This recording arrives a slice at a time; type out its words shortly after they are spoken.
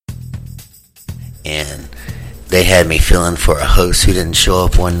and they had me filling for a host who didn't show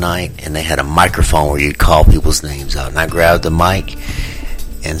up one night, and they had a microphone where you'd call people's names out. And I grabbed the mic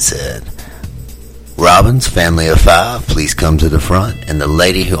and said, "Robbins, family of 5, please come to the front." And the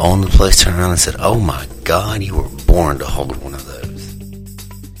lady who owned the place turned around and said, "Oh my God, you were born to hold one of those."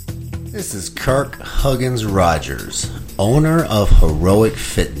 This is Kirk Huggins Rogers, owner of Heroic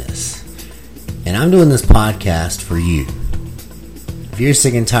Fitness. And I'm doing this podcast for you. If you're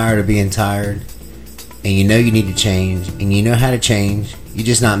sick and tired of being tired, and you know you need to change, and you know how to change, you're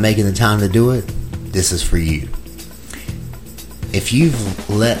just not making the time to do it, this is for you. If you've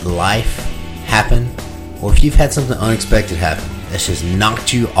let life happen, or if you've had something unexpected happen that's just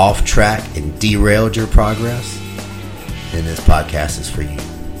knocked you off track and derailed your progress, then this podcast is for you.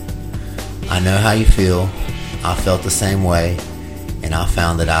 I know how you feel. I felt the same way, and I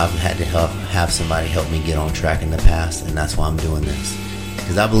found that I've had to have somebody help me get on track in the past, and that's why I'm doing this.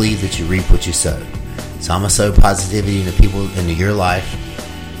 Because I believe that you reap what you sow. So I'm going to sow positivity into people, into your life,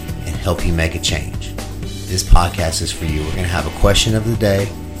 and help you make a change. This podcast is for you. We're going to have a question of the day.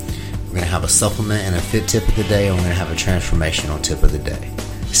 We're going to have a supplement and a fit tip of the day, and we're going to have a transformational tip of the day.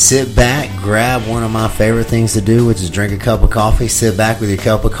 Sit back, grab one of my favorite things to do, which is drink a cup of coffee. Sit back with your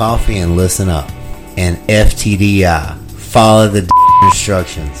cup of coffee and listen up. And FTDI, follow the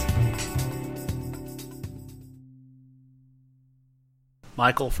instructions.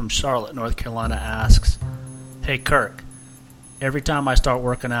 Michael from Charlotte, North Carolina asks, "Hey Kirk, every time I start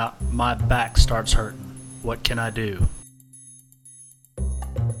working out, my back starts hurting. What can I do?"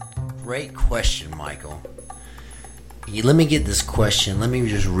 Great question, Michael. Let me get this question. Let me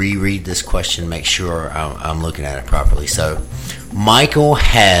just reread this question, make sure I'm looking at it properly. So, Michael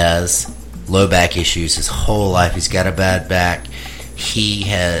has low back issues his whole life. He's got a bad back.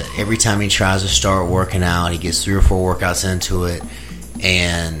 Every time he tries to start working out, he gets 3 or 4 workouts into it,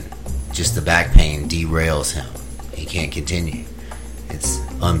 and just the back pain derails him. He can't continue. It's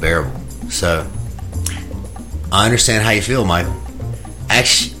unbearable. So, I understand how you feel, Michael.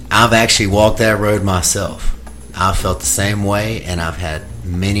 I've actually walked that road myself. I felt the same way, and I've had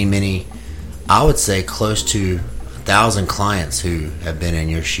many, I would say close to 1,000 clients who have been in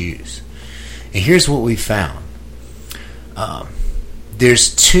your shoes. And here's what we found.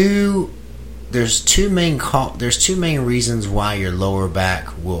 There's two main reasons why your lower back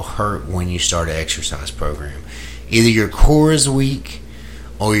will hurt when you start an exercise program. Either your core is weak,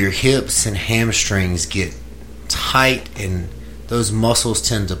 or your hips and hamstrings get tight, and those muscles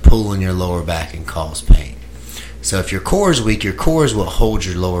tend to pull in your lower back and cause pain. So if your core is weak, your core is what holds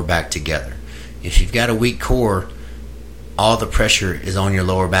your lower back together. If you've got a weak core, all the pressure is on your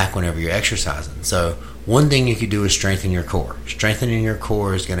lower back whenever you're exercising. So one thing you could do is strengthen your core. Strengthening your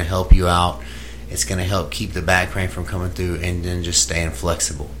core is going to help you out. It's going to help keep the back pain from coming through, and then just staying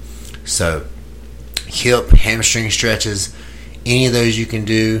flexible. So hip, hamstring stretches, any of those you can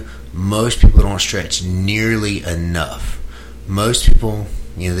do. Most people don't stretch nearly enough. Most people,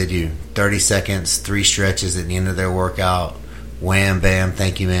 they do 30 seconds, 3 stretches at the end of their workout. Wham, bam,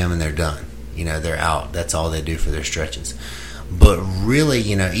 thank you, ma'am, and they're done. They're out. That's all they do for their stretches. But really,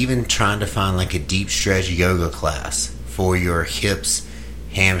 even trying to find like a deep stretch yoga class for your hips,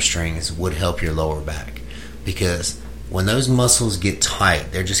 hamstrings would help your lower back. Because when those muscles get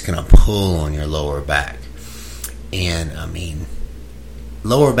tight, they're just going to pull on your lower back. And,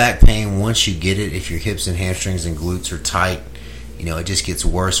 lower back pain, once you get it, if your hips and hamstrings and glutes are tight, it just gets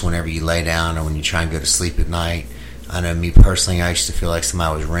worse whenever you lay down or when you try and go to sleep at night. I know me personally, I used to feel like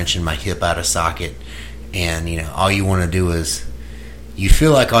somebody was wrenching my hip out of socket, and all you want to do is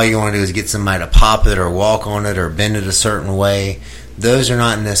get somebody to pop it or walk on it or bend it a certain way. Those are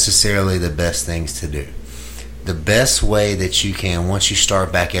not necessarily the best things to do. The best way that you can, once you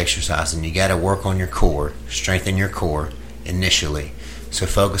start back exercising, you got to work on your core, strengthen your core initially. So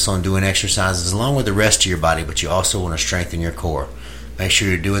focus on doing exercises along with the rest of your body, but you also want to strengthen your core. Make sure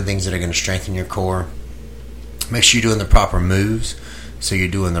you're doing things that are going to strengthen your core. Make sure you're doing the proper moves, so you're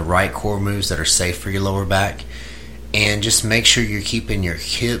doing the right core moves that are safe for your lower back. And just make sure you're keeping your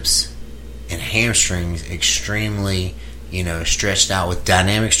hips and hamstrings extremely, stretched out with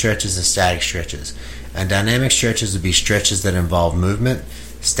dynamic stretches and static stretches. And dynamic stretches would be stretches that involve movement.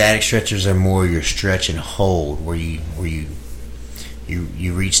 Static stretches are more your stretch and hold, where you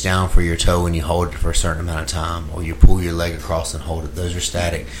reach down for your toe and you hold it for a certain amount of time, or you pull your leg across and hold it. Those are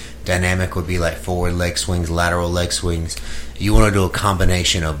static. Dynamic would be like forward leg swings, lateral leg swings. You want to do a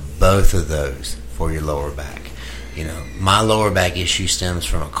combination of both of those for your lower back. My lower back issue stems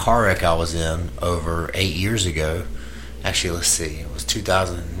from a car wreck I was in over 8 years ago. Actually, let's see. It was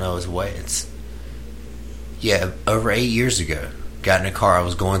 2000. No, over 8 years ago. got in a car. I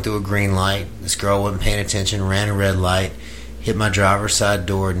was going through a green light. This girl wasn't paying attention, ran a red light, hit my driver's side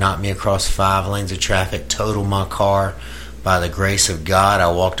door, knocked me across 5 lanes of traffic, totaled my car. By the grace of God,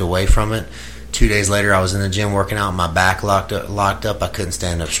 I walked away from it. 2 days later, I was in the gym working out. My back locked up. I couldn't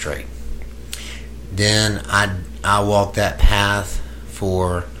stand up straight. Then I walked that path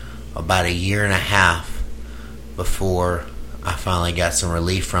for about a year and a half before I finally got some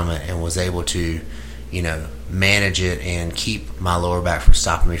relief from it and was able to, manage it and keep my lower back from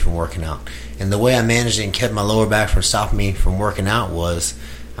stopping me from working out. And the way I managed it and kept my lower back from stopping me from working out was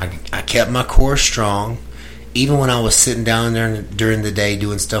I kept my core strong. Even when I was sitting down there during the day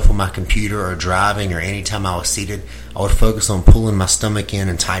doing stuff on my computer or driving or anytime I was seated, I would focus on pulling my stomach in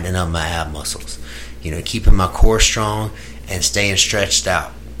and tightening up my ab muscles. Keeping my core strong and staying stretched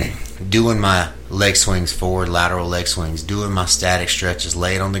out. Doing my leg swings forward, lateral leg swings. Doing my static stretches,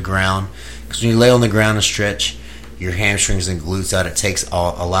 laying on the ground. Because when you lay on the ground and stretch your hamstrings and glutes out, it takes a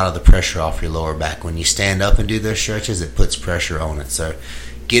lot of the pressure off your lower back. When you stand up and do those stretches, it puts pressure on it. So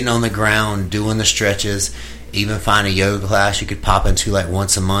getting on the ground, doing the stretches, even find a yoga class you could pop into like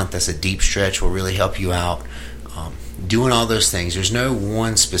once a month. That's a deep stretch, will really help you out. Doing all those things. There's no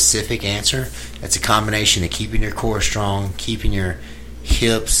one specific answer. It's a combination of keeping your core strong, keeping your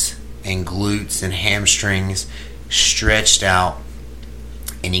hips and glutes and hamstrings stretched out,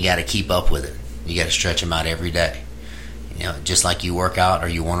 and you got to keep up with it. You got to stretch them out every day. Just like you work out or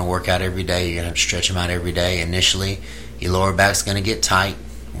you want to work out every day, you're going to have to stretch them out every day. Initially, your lower back's going to get tight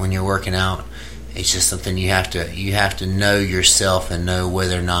when you're working out. It's just something you have to know yourself and know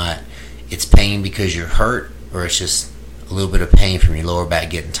whether or not it's pain because you're hurt or it's just a little bit of pain from your lower back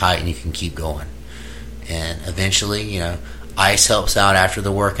getting tight and you can keep going. And eventually, ice helps out after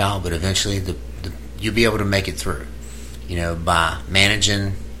the workout, but eventually you'll be able to make it through, by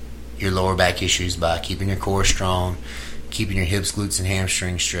managing your lower back issues, by keeping your core strong, keeping your hips, glutes, and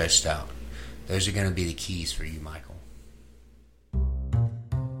hamstrings stretched out. Those are going to be the keys for you, Michael.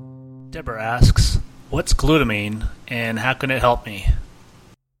 Deborah asks, what's glutamine and how can it help me?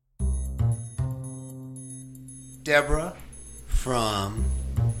 Deborah from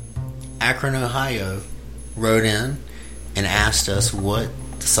Akron, Ohio wrote in and asked us what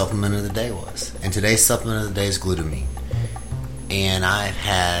the supplement of the day was. And today's supplement of the day is glutamine. And I've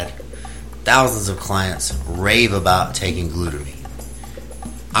had thousands of clients rave about taking glutamine.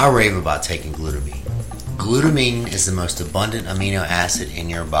 I rave about taking glutamine. Glutamine is the most abundant amino acid in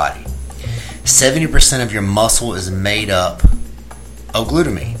your body. 70% of your muscle is made up of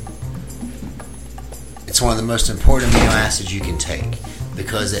glutamine. It's one of the most important amino acids you can take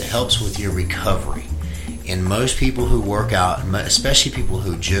because it helps with your recovery. And most people who work out, especially people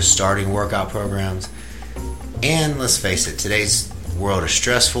who just starting workout programs, and let's face it, today's world is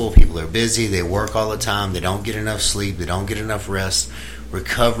stressful, people are busy, they work all the time, they don't get enough sleep, they don't get enough rest.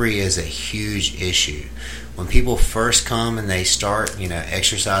 Recovery is a huge issue. When people first come and they start,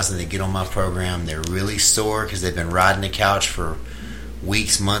 exercising, they get on my program, they're really sore because they've been riding the couch for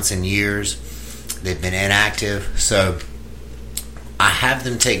weeks, months, and years. They've been inactive. So I have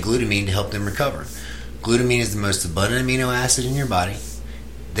them take glutamine to help them recover. Glutamine is the most abundant amino acid in your body.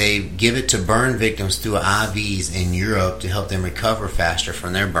 They give it to burn victims through IVs in Europe to help them recover faster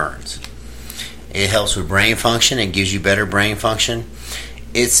from their burns. It helps with brain function. It gives you better brain function.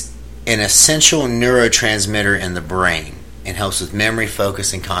 It's an essential neurotransmitter in the brain and helps with memory,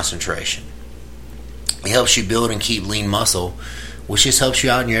 focus, and concentration. It helps you build and keep lean muscle, which just helps you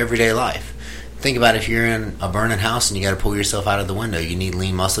out in your everyday life. Think about if you're in a burning house and you got to pull yourself out of the window. You need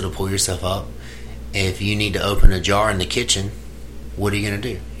lean muscle to pull yourself up. If you need to open a jar in the kitchen, what are you going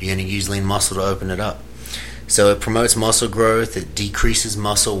to do? You're going to use lean muscle to open it up. So it promotes muscle growth. It decreases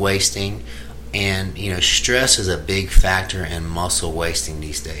muscle wasting. And, stress is a big factor in muscle wasting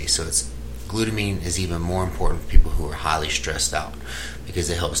these days. So glutamine is even more important for people who are highly stressed out because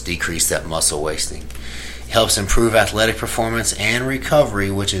it helps decrease that muscle wasting. Helps improve athletic performance and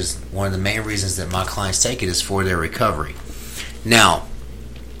recovery, which is one of the main reasons that my clients take it is for their recovery. Now,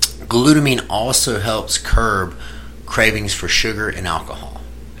 glutamine also helps curb cravings for sugar and alcohol.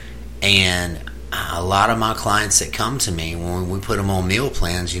 And a lot of my clients that come to me, when we put them on meal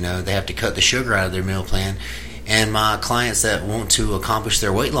plans, they have to cut the sugar out of their meal plan. And my clients that want to accomplish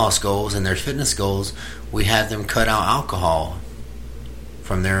their weight loss goals and their fitness goals, we have them cut out alcohol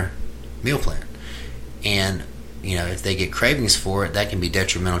from their meal plan. And, if they get cravings for it, that can be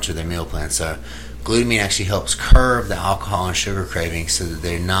detrimental to their meal plan. So glutamine actually helps curb the alcohol and sugar cravings so that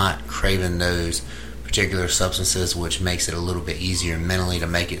they're not craving those particular substances, which makes it a little bit easier mentally to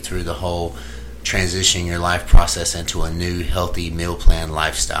make it through the whole transitioning your life process into a new healthy meal plan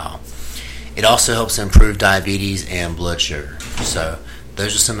lifestyle. It also helps improve diabetes and blood sugar. So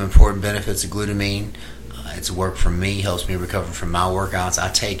those are some important benefits of glutamine. It's worked for me, helps me recover from my workouts. I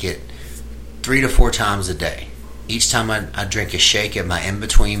take it 3 to 4 times a day. Each time I drink a shake at my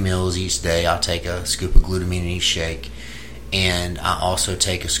in-between meals each day, I'll take a scoop of glutamine in each shake. And I also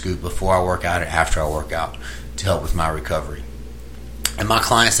take a scoop before I work out and after I work out to help with my recovery. And my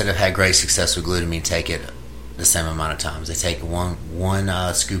clients that have had great success with glutamine take it the same amount of times. They take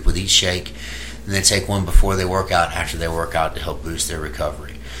one scoop with each shake, and they take one before they work out, after they work out, to help boost their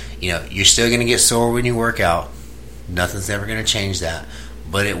recovery. You're still going to get sore when you work out. Nothing's ever going to change that.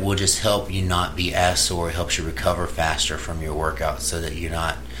 But it will just help you not be as sore. It helps you recover faster from your workout so that you're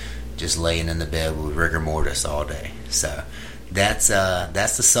not just laying in the bed with rigor mortis all day. So that's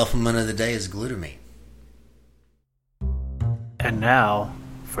the supplement of the day is glutamine. And now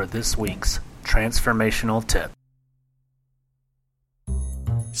for this week's transformational tip.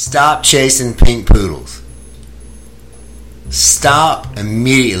 Stop chasing pink poodles. Stop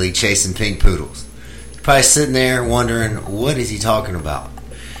immediately chasing pink poodles. You're probably sitting there wondering, what is he talking about?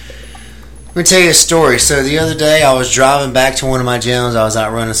 Let me tell you a story. So the other day I was driving back to one of my gyms. I was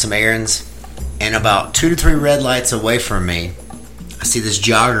out running some errands, and about 2 to 3 red lights away from me, I see this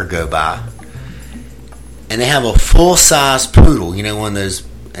jogger go by, and they have a full-size poodle. One of those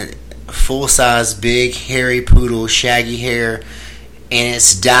full-size, big, hairy poodle, shaggy hair, and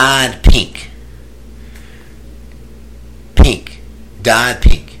it's dyed pink. Pink. Dyed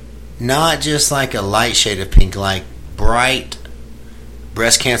pink. Not just like a light shade of pink, like bright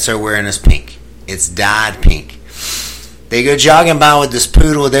breast cancer awareness pink. It's dyed pink. They go jogging by with this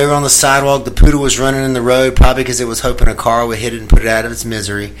poodle. They were on the sidewalk. The poodle was running in the road, probably because it was hoping a car would hit it and put it out of its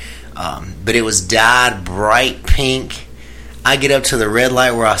misery. But it was dyed bright pink. I get up to the red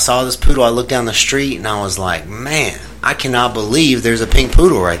light where I saw this poodle. I looked down the street and I was like, man, I cannot believe there's a pink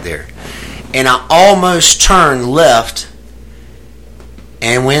poodle right there. And I almost turned left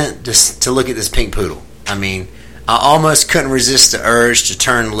and went to look at this pink poodle. I almost couldn't resist the urge to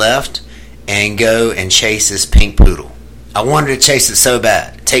turn left and go and chase this pink poodle. I wanted to chase it so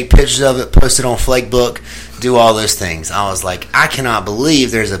bad. Take pictures of it, post it on Flakebook, do all those things. I was like, I cannot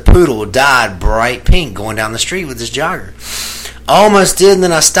believe there's a poodle dyed bright pink going down the street with this jogger. I almost did, and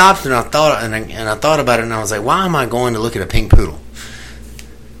then I stopped and I thought about it, and I was like, why am I going to look at a pink poodle?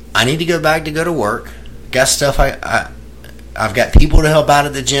 I need to go back to go to work. Got stuff I've got people to help out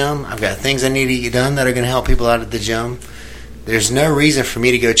at the gym. I've got things I need to get done that are going to help people out at the gym. There's no reason for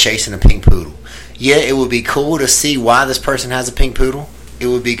me to go chasing a pink poodle. Yeah, it would be cool to see why this person has a pink poodle. It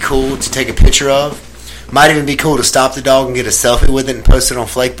would be cool to take a picture of. Might even be cool to stop the dog and get a selfie with it and post it on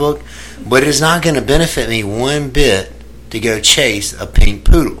Flakebook. But it's not going to benefit me one bit to go chase a pink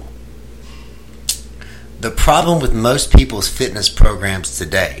poodle. The problem with most people's fitness programs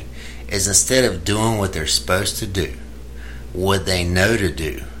today is instead of doing what they're supposed to do, what they know to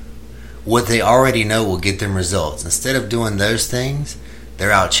do, what they already know will get them results, instead of doing those things,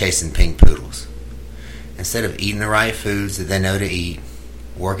 they're out chasing pink poodles. Instead of eating the right foods that they know to eat,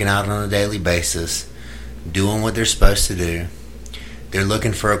 working out on a daily basis, doing what they're supposed to do, they're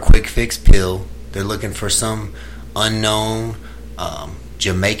looking for a quick fix pill. They're looking for some unknown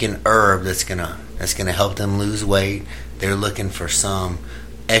Jamaican herb that's gonna help them lose weight. They're looking for some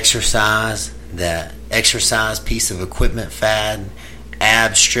exercise piece of equipment, fad,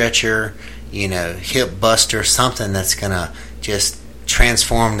 ab stretcher, hip buster, something that's gonna just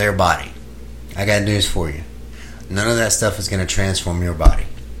transform their body. I got news for you. None of that stuff is gonna transform your body.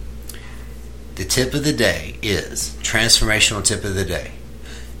 The tip of the day is transformational tip of the day.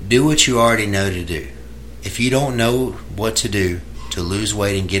 Do what you already know to do. If you don't know what to do to lose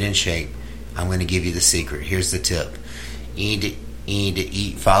weight and get in shape, I'm going to give you the secret. Here's the tip. You need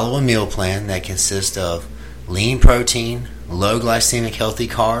to follow a meal plan that consists of lean protein, low glycemic healthy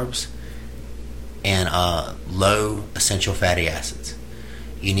carbs, and low essential fatty acids.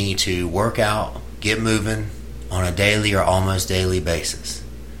 You need to work out, get moving on a daily or almost daily basis.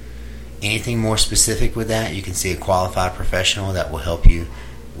 Anything more specific with that, you can see a qualified professional that will help you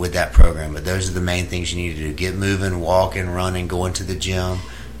with that program. But those are the main things you need to do. Get moving, walking, running, going to the gym,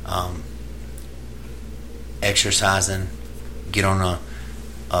 exercising, get on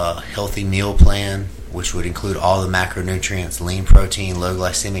a healthy meal plan, which would include all the macronutrients, lean protein, low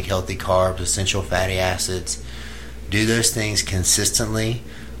glycemic healthy carbs, essential fatty acids. Do those things consistently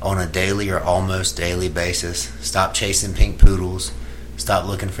on a daily or almost daily basis. Stop chasing pink poodles. Stop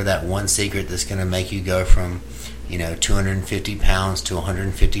looking for that one secret that's going to make you go from 250 pounds to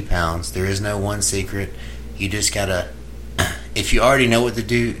 150 pounds. There is no one secret. You just got to, if you already know what to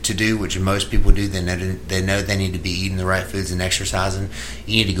do, which most people do, they know they need to be eating the right foods and exercising.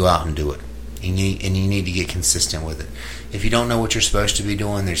 You need to go out and do it. And you need to get consistent with it. If you don't know what you're supposed to be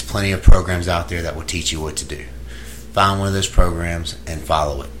doing, there's plenty of programs out there that will teach you what to do. Find one of those programs and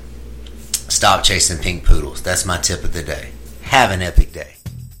follow it. Stop chasing pink poodles. That's my tip of the day. Have an epic day.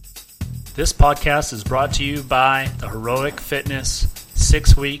 This podcast is brought to you by the Heroic Fitness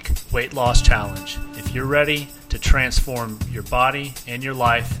 6-Week Weight Loss Challenge. If you're ready to transform your body and your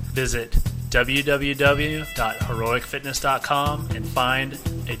life, visit www.heroicfitness.com and find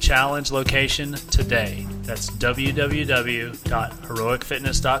a challenge location today. That's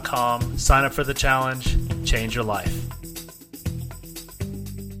www.heroicfitness.com. Sign up for the challenge. Change your life.